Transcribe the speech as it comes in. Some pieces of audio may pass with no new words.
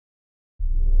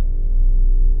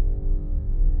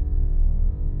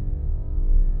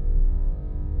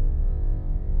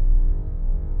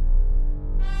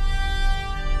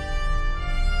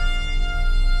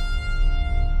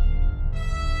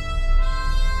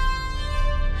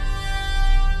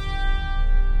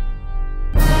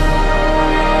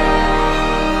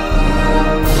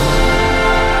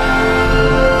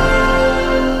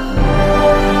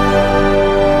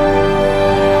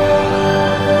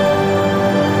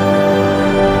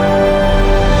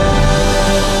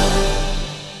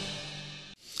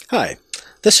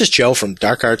This is Joe from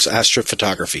Dark Arts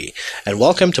Astrophotography, and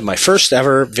welcome to my first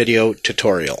ever video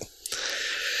tutorial.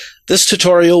 This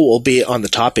tutorial will be on the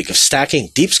topic of stacking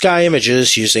deep sky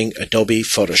images using Adobe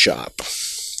Photoshop.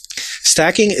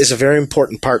 Stacking is a very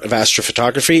important part of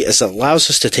astrophotography as it allows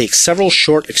us to take several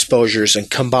short exposures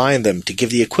and combine them to give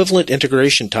the equivalent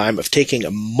integration time of taking a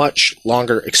much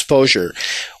longer exposure.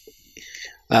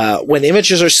 When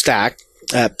images are stacked,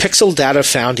 pixel data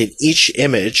found in each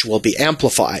image will be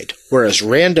amplified, whereas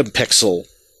random pixel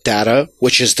data,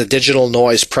 which is the digital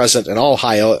noise present in all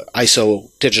high ISO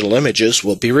digital images,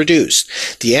 will be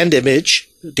reduced. The end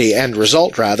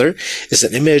result, is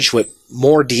an image with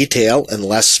more detail and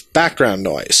less background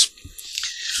noise.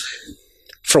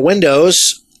 For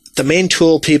Windows, the main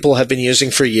tool people have been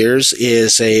using for years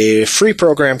is a free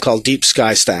program called Deep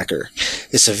Sky Stacker.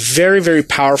 It's a very, very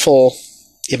powerful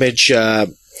image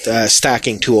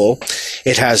stacking tool.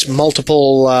 It has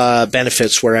multiple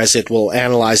benefits, whereas it will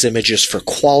analyze images for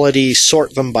quality,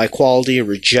 sort them by quality,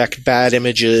 reject bad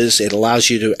images. It allows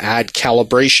you to add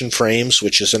calibration frames,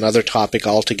 which is another topic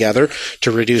altogether, to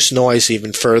reduce noise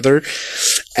even further.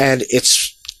 And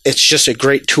it's just a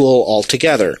great tool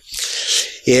altogether.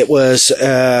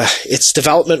 Its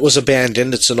development was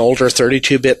abandoned. It's an older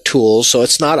 32-bit tool, so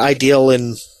it's not ideal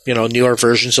in newer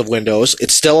versions of Windows.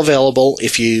 It's still available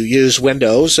if you use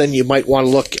Windows, and you might want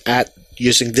to look at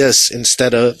using this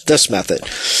instead of this method.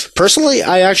 Personally,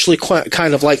 I actually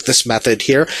kind of like this method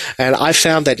here, and I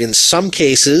found that in some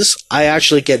cases, I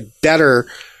actually get better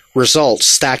results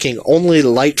stacking only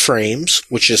light frames,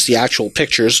 which is the actual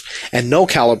pictures, and no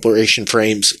calibration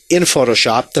frames in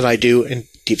Photoshop than I do in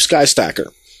Deep Sky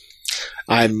Stacker.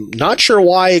 I'm not sure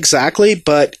why exactly,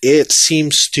 but it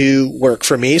seems to work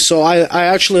for me, so I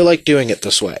actually like doing it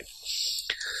this way.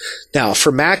 Now,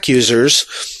 for Mac users,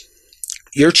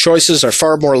 your choices are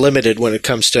far more limited when it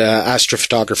comes to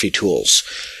astrophotography tools.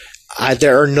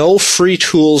 There are no free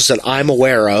tools that I'm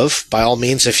aware of. By all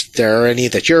means, if there are any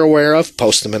that you're aware of,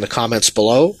 post them in the comments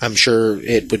below. I'm sure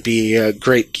it would be a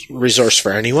great resource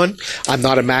for anyone. I'm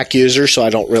not a Mac user, so I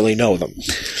don't really know them.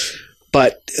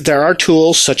 But there are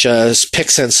tools such as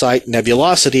PixInsight,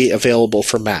 Nebulosity available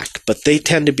for Mac, but they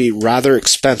tend to be rather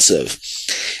expensive.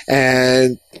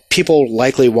 And people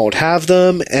likely won't have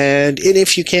them, and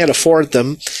if you can't afford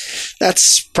them,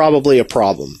 that's probably a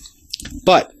problem.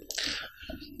 But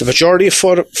the majority of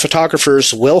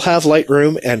photographers will have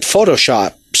Lightroom and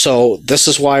Photoshop, so this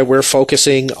is why we're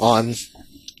focusing on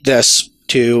this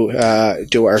to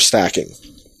do our stacking.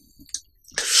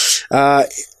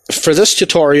 For this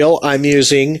tutorial, I'm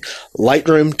using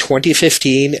Lightroom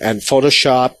 2015 and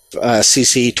Photoshop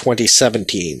CC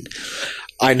 2017.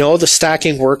 I know the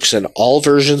stacking works in all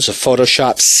versions of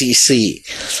Photoshop CC.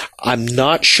 I'm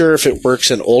not sure if it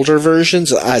works in older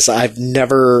versions, as I'd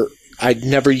never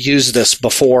used this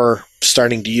before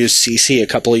starting to use CC a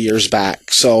couple of years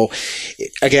back. So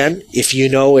again, if you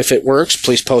know if it works,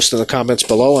 please post in the comments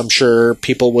below. I'm sure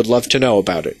people would love to know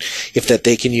about it, if that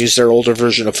they can use their older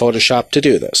version of Photoshop to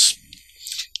do this.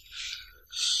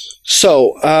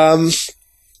 So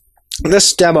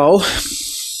this demo,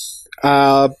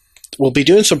 we'll be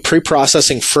doing some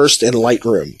pre-processing first in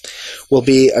Lightroom. We'll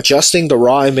be adjusting the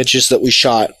raw images that we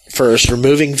shot first,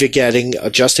 removing vignetting,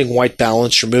 adjusting white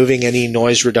balance, removing any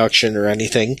noise reduction or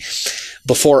anything,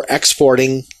 before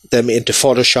exporting them into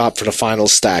Photoshop for the final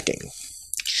stacking.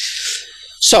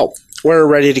 So, we're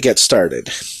ready to get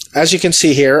started. As you can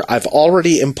see here, I've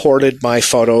already imported my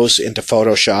photos into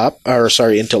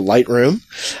into Lightroom.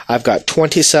 I've got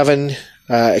 27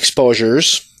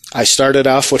 exposures. I started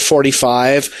off with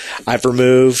 45. I've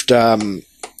removed,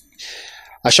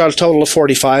 I shot a total of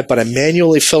 45, but I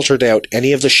manually filtered out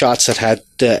any of the shots that had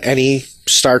any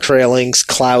star trailings,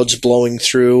 clouds blowing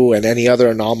through, and any other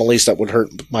anomalies that would hurt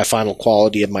my final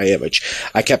quality of my image.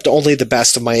 I kept only the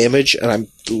best of my image, and I'm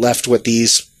left with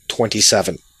these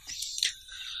 27.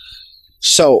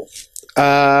 So,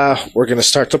 we're going to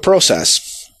start the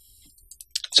process.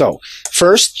 So,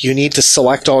 first, you need to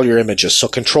select all your images. So,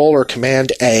 Control or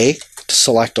Command A to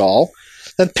select all.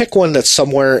 Then pick one that's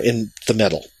somewhere in the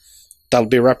middle. That'll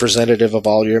be representative of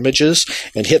all your images,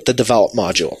 and hit the Develop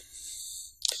module.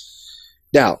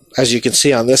 Now, as you can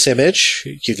see on this image,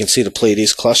 you can see the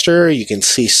Pleiades cluster. You can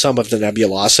see some of the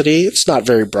nebulosity. It's not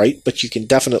very bright, but you can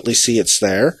definitely see it's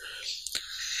there.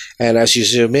 And as you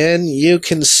zoom in, you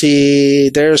can see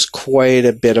there's quite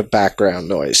a bit of background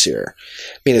noise here.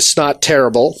 I mean, it's not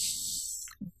terrible,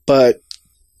 but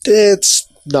it's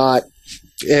not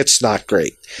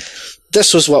great.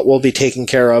 This was what we'll be taking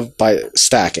care of by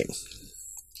stacking.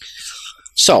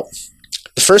 So,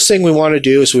 the first thing we want to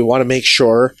do is we want to make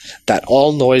sure that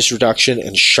all noise reduction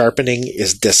and sharpening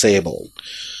is disabled.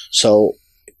 So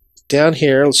down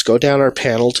here, let's go down our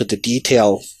panel to the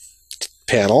detail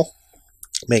panel.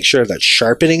 Make sure that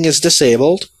sharpening is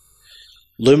disabled.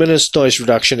 Luminous noise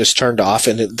reduction is turned off,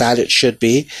 and that it should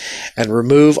be, and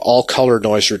remove all color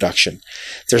noise reduction.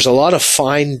 There's a lot of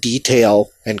fine detail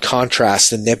and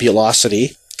contrast in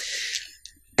nebulosity,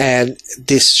 and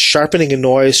this sharpening and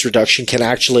noise reduction can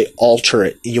actually alter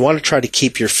it. You want to try to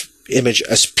keep your image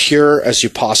as pure as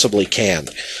you possibly can.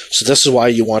 So this is why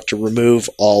you want to remove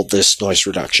all this noise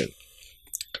reduction.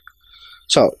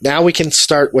 So now we can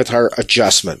start with our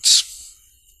adjustments.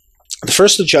 The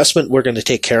first adjustment we're going to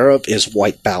take care of is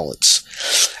white balance.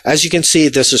 As you can see,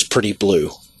 this is pretty blue.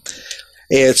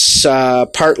 It's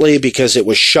partly because it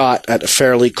was shot at a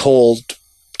fairly cold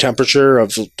temperature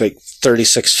of like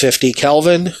 3650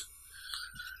 Kelvin,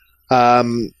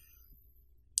 and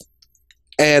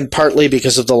partly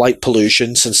because of the light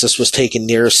pollution, since this was taken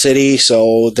near a city,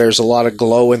 so there's a lot of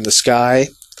glow in the sky.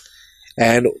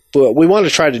 And we want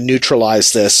to try to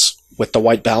neutralize this with the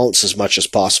white balance as much as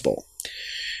possible.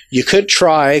 You could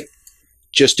try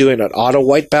just doing an auto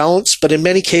white balance, but in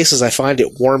many cases I find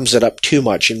it warms it up too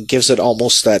much and gives it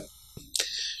almost that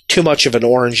too much of an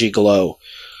orangey glow.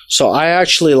 So I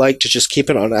actually like to just keep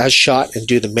it on as shot and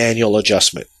do the manual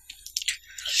adjustment.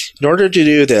 In order to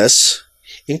do this,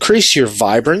 increase your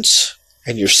vibrance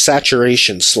and your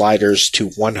saturation sliders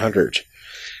to 100.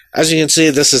 As you can see,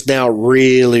 this is now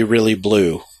really, really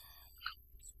blue.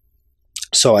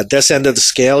 So at this end of the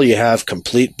scale, you have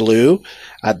complete blue.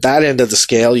 At that end of the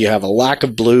scale, you have a lack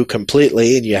of blue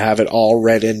completely, and you have it all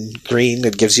red and green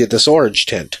that gives you this orange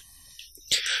tint.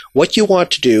 What you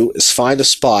want to do is find a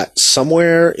spot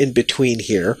somewhere in between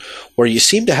here where you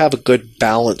seem to have a good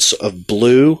balance of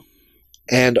blue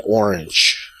and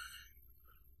orange.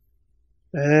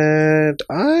 And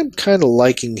I'm kind of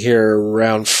liking here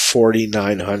around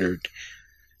 4900.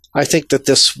 I think that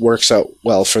this works out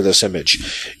well for this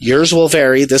image. Yours will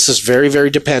vary. This is very, very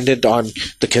dependent on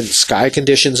the sky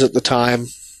conditions at the time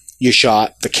you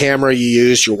shot, the camera you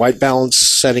use, your white balance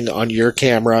setting on your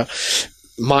camera.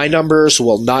 My numbers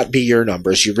will not be your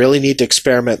numbers. You really need to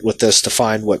experiment with this to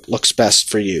find what looks best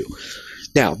for you.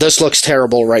 Now, this looks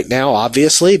terrible right now,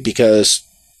 obviously, because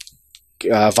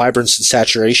vibrance and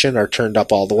saturation are turned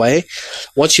up all the way.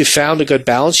 Once you've found a good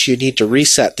balance, you need to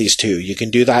reset these two. You can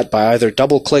do that by either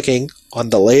double-clicking on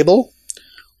the label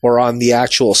or on the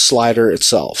actual slider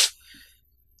itself.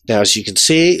 Now, as you can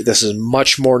see, this is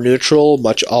much more neutral.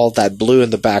 All that blue in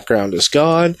the background is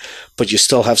gone, but you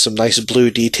still have some nice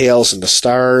blue details in the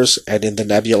stars and in the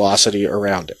nebulosity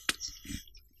around it.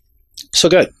 So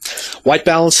good. White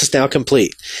balance is now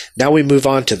complete. Now we move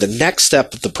on to the next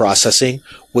step of the processing,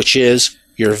 which is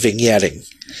your vignetting.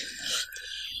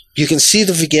 You can see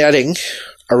the vignetting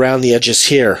around the edges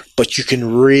here, but you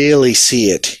can really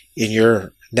see it in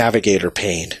your navigator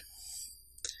pane.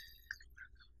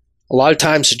 A lot of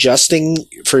times adjusting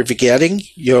for vignetting,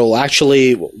 you'll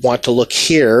actually want to look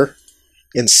here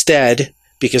instead,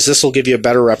 because this will give you a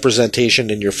better representation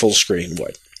in your full screen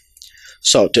would.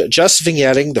 So to adjust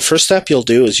vignetting, the first step you'll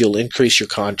do is you'll increase your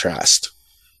contrast.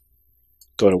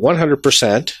 Go to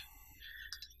 100%,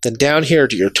 then down here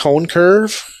to your tone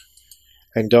curve,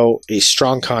 and go a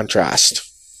strong contrast.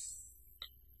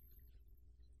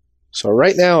 So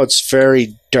right now it's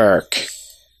very dark.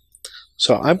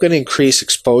 So I'm going to increase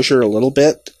exposure a little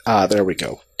bit. There we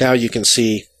go. Now you can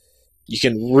see, you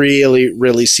can really,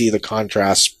 really see the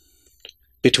contrast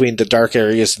between the dark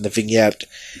areas in the vignette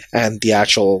and the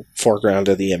actual foreground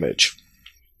of the image.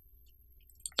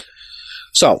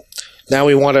 So now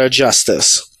we want to adjust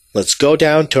this. Let's go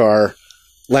down to our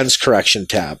lens correction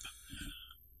tab.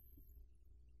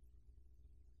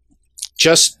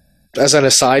 Just as an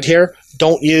aside here,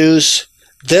 don't use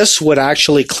this. Would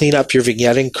actually clean up your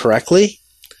vignetting correctly,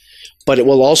 but it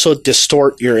will also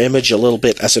distort your image a little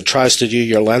bit as it tries to do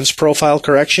your lens profile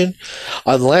correction.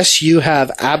 Unless you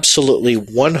have absolutely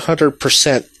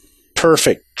 100%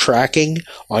 perfect tracking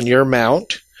on your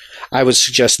mount, I would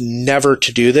suggest never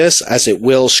to do this, as it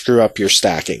will screw up your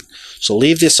stacking. So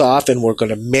leave this off, and we're going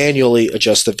to manually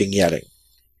adjust the vignetting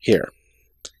here.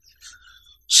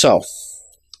 So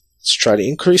let's try to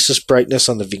increase this brightness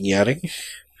on the vignetting.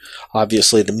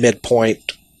 Obviously the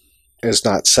midpoint is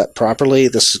not set properly.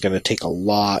 This is going to take a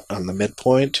lot on the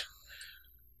midpoint.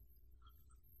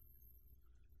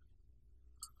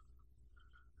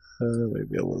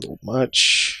 Maybe a little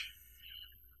much.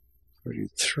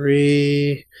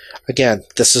 33. Again,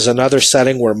 this is another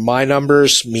setting where my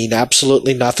numbers mean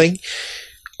absolutely nothing.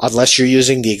 unless you're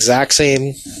using the exact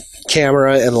same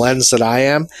camera and lens that I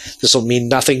am, this will mean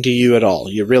nothing to you at all.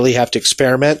 You really have to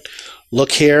experiment.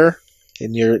 Look here,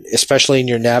 especially in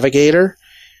your navigator.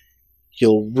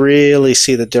 You'll really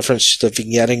see the difference the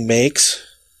vignetting makes.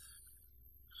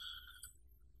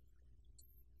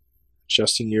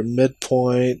 Adjusting your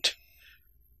midpoint.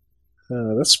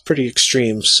 That's a pretty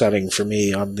extreme setting for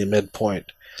me on the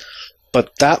midpoint.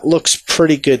 But that looks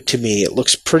pretty good to me. It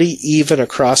looks pretty even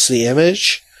across the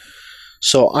image.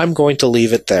 So I'm going to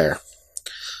leave it there.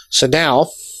 So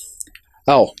now,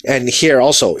 and here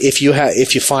also, if you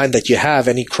find that you have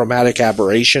any chromatic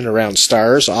aberration around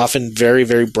stars, often very,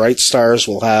 very bright stars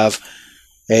will have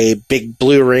a big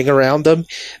blue ring around them.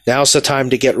 Now's the time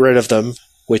to get rid of them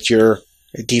with your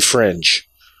defringe.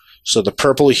 So the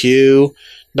purple hue,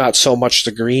 not so much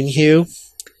the green hue,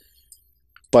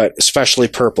 but especially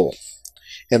purple.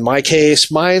 In my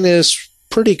case, mine is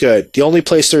pretty good. The only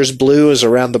place there's blue is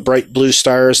around the bright blue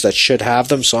stars that should have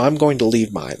them, so I'm going to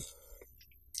leave mine.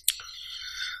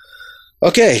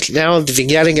 Okay, now the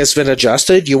vignetting has been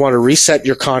adjusted. You want to reset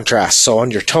your contrast. So on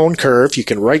your tone curve, you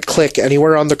can right-click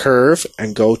anywhere on the curve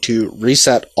and go to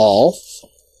Reset All,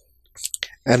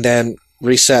 and then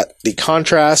reset the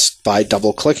contrast by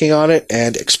double-clicking on it,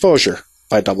 and exposure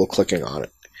by double-clicking on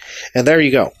it. And there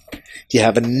you go. You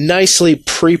have a nicely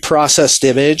pre-processed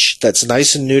image that's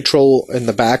nice and neutral in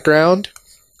the background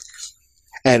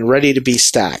and ready to be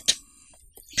stacked.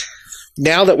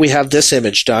 Now that we have this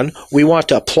image done, we want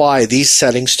to apply these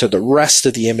settings to the rest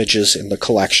of the images in the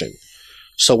collection.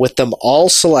 So with them all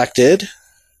selected,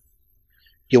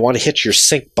 you want to hit your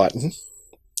sync button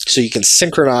so you can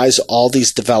synchronize all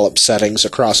these developed settings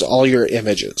across all your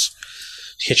images.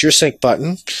 Hit your sync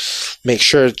button, make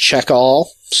sure to check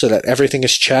all so that everything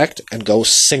is checked, and go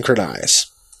synchronize.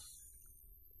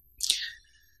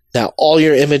 Now all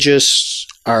your images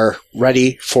are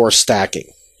ready for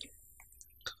stacking.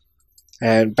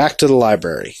 And back to the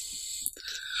library.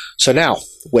 So now,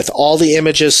 with all the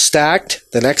images stacked,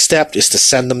 the next step is to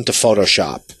send them to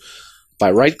Photoshop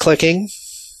by right-clicking,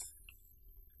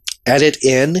 Edit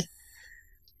In,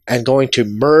 and going to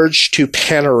Merge to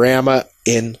Panorama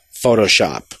in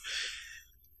Photoshop.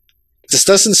 This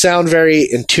doesn't sound very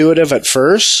intuitive at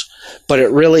first, but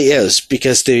it really is,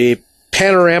 because the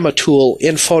panorama tool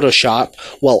in Photoshop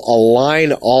will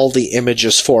align all the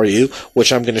images for you,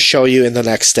 which I'm going to show you in the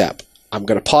next step. I'm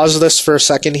going to pause this for a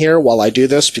second here while I do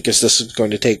this, because this is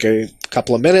going to take a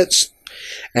couple of minutes,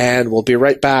 and we'll be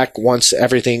right back once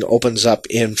everything opens up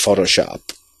in Photoshop.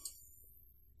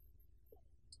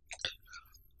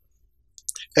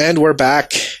 And we're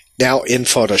back now in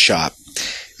Photoshop.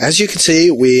 As you can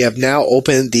see, we have now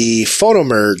opened the Photo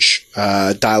Merge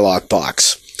dialog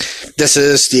box. This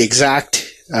is the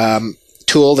exact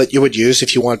tool that you would use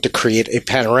if you wanted to create a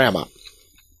panorama.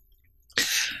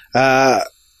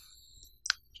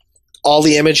 All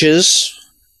the images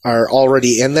are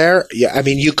already in there. Yeah, I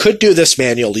mean, you could do this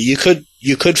manually. You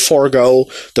could forego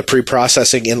the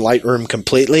pre-processing in Lightroom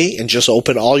completely and just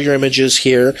open all your images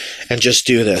here and just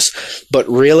do this. But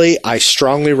really, I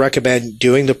strongly recommend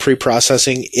doing the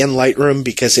pre-processing in Lightroom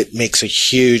because it makes a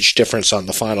huge difference on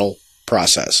the final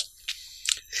process.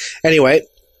 Anyway,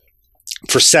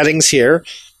 for settings here,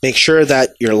 make sure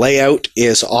that your layout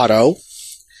is auto,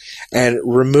 and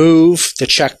remove the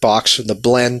checkbox from the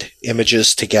blend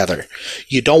images together.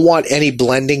 You don't want any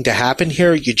blending to happen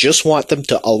here. You just want them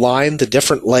to align the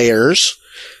different layers.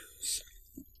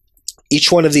 Each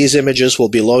one of these images will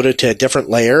be loaded to a different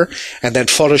layer, and then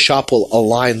Photoshop will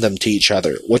align them to each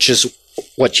other, which is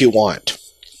what you want.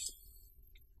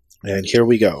 And here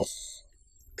we go.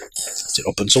 It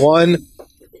opens one.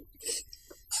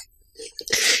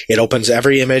 It opens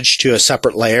every image to a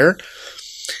separate layer.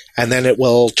 And then it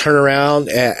will turn around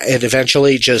and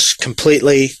eventually just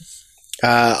completely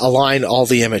align all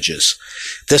the images.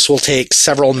 This will take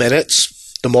several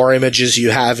minutes. The more images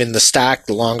you have in the stack,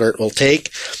 the longer it will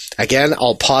take. Again,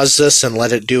 I'll pause this and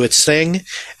let it do its thing,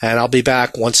 and I'll be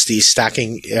back once the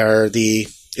stacking or the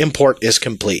import is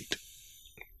complete.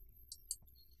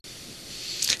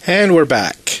 And we're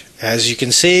back. As you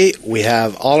can see, we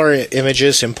have all our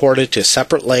images imported to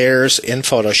separate layers in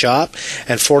Photoshop,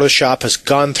 and Photoshop has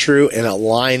gone through and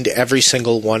aligned every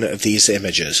single one of these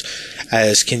images.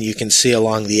 As you can see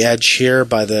along the edge here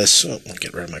by this, I'll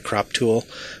get rid of my crop tool,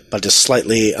 by this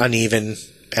slightly uneven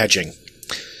edging,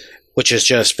 which is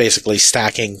just basically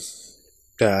stacking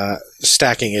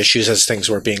issues as things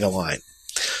were being aligned.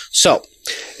 So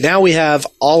now we have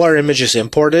all our images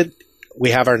imported.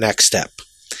 We have our next step,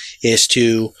 is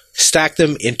to stack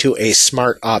them into a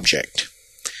smart object.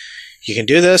 You can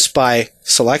do this by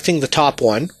selecting the top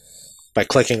one, by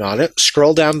clicking on it.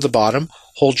 Scroll down to the bottom,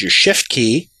 hold your Shift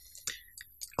key,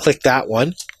 click that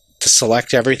one to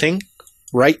select everything,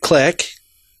 right-click,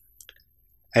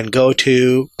 and go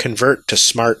to Convert to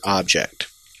Smart Object.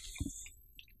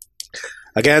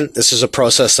 Again, this is a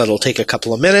process that'll take a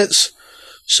couple of minutes,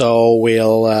 so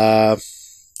we'll,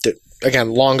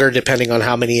 again, longer depending on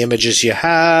how many images you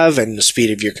have and the speed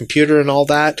of your computer and all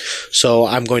that. So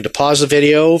I'm going to pause the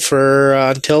video for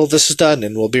until this is done,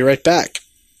 and we'll be right back.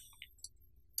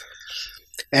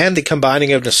 And the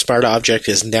combining of the smart object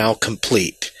is now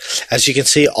complete. As you can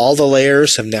see, all the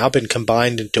layers have now been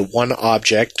combined into one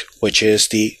object, which is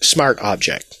the smart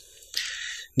object.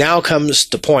 Now comes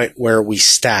the point where we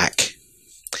stack.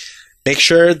 Make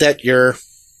sure that your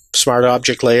smart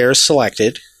object layer is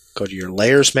selected. Go to your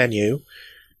Layers menu,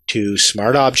 to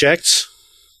Smart Objects,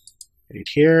 right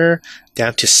here,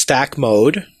 down to Stack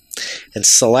Mode, and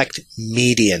select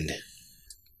Median.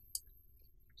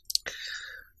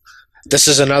 This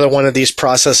is another one of these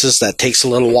processes that takes a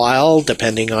little while,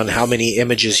 depending on how many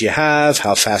images you have,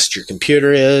 how fast your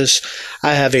computer is.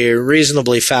 I have a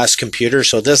reasonably fast computer,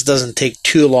 so this doesn't take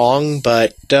too long,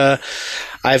 but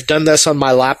I've done this on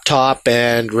my laptop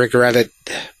and regretted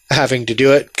having to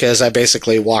do it because I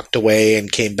basically walked away and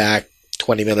came back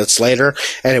 20 minutes later,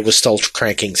 and it was still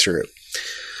cranking through.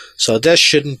 So this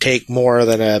shouldn't take more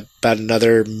than about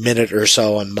another minute or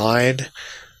so on mine.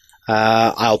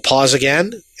 I'll pause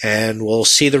again, and we'll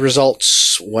see the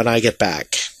results when I get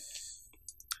back.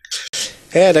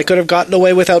 And I could have gotten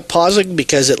away without pausing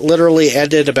because it literally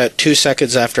ended about 2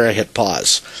 seconds after I hit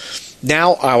pause.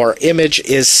 Now our image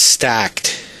is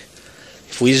stacked.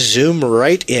 If we zoom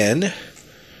right in,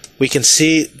 we can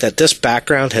see that this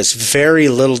background has very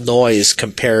little noise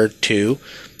compared to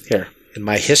here. In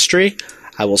my history,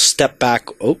 I will step back.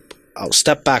 I'll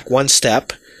step back one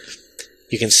step.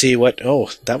 You can see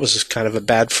that was kind of a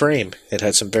bad frame. It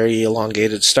had some very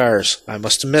elongated stars. I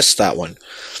must have missed that one.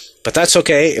 But that's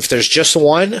okay. If there's just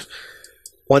one,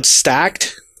 once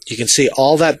stacked, you can see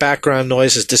all that background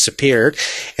noise has disappeared,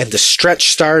 and the stretch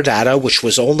star data, which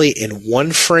was only in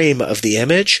one frame of the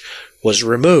image, was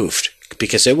removed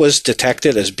because it was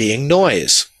detected as being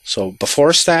noise. So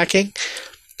before stacking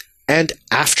and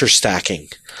after stacking.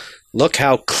 Look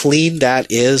how clean that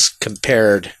is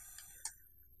compared.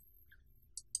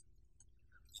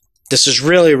 This is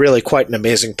really, really quite an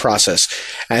amazing process.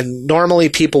 And normally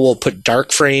people will put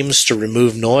dark frames to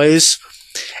remove noise,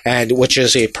 and which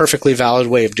is a perfectly valid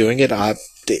way of doing it.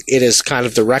 It is kind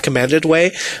of the recommended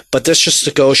way, but this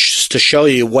just goes to show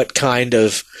you what kind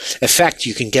of effect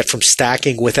you can get from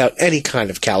stacking without any kind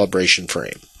of calibration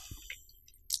frame.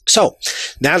 So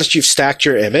now that you've stacked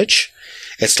your image,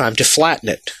 it's time to flatten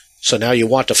it. So now you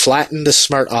want to flatten the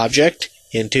smart object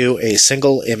into a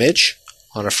single image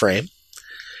on a frame.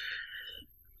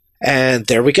 And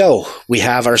there we go. We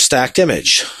have our stacked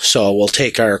image. So we'll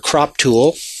take our crop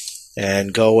tool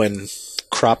and go and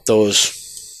crop those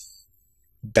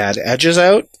bad edges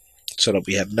out so that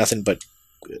we have nothing but,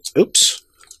 oops,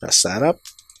 mess that up.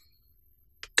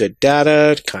 Good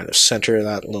data, kind of center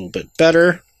that a little bit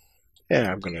better.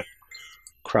 Yeah, I'm going to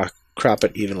crop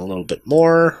it even a little bit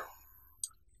more.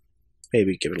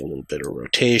 Maybe give it a little bit of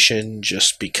rotation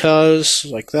just because,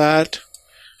 like that.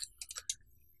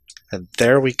 And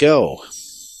there we go.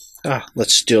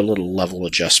 Let's do a little level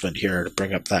adjustment here to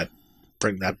bring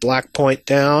that black point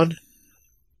down.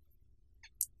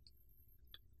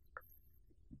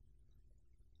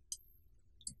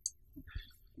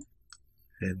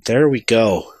 And there we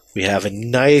go. We have a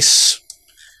nice,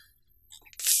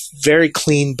 very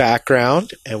clean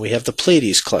background, and we have the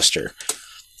Pleiades cluster.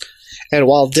 And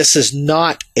while this is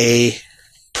not a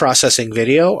processing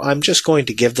video, I'm just going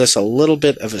to give this a little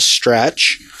bit of a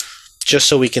stretch just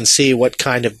so we can see what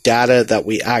kind of data that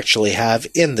we actually have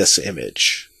in this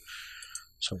image.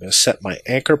 So I'm going to set my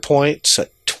anchor points at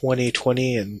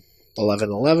 2020 and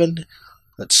 1111.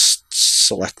 Let's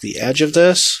select the edge of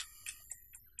this,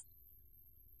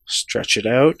 stretch it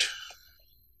out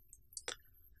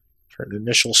for an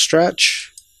initial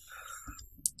stretch,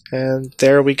 and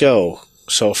there we go.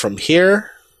 So from here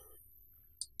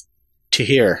to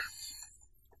here.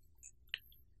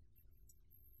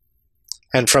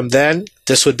 And from then,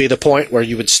 this would be the point where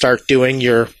you would start doing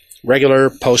your regular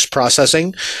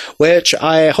post-processing, which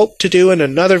I hope to do in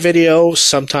another video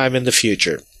sometime in the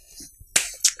future.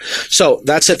 So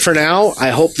that's it for now. I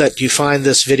hope that you find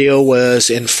this video was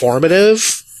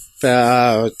informative.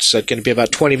 It's going to be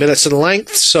about 20 minutes in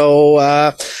length, so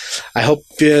I hope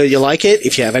you like it.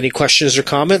 If you have any questions or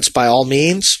comments, by all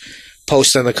means,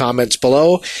 post in the comments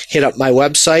below. Hit up my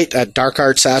website at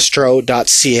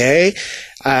darkartsastro.ca,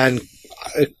 and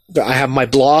I have my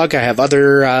blog, I have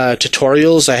other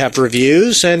tutorials, I have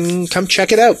reviews, and come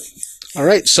check it out. All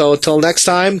right, so until next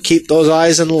time, keep those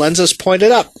eyes and lenses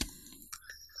pointed up.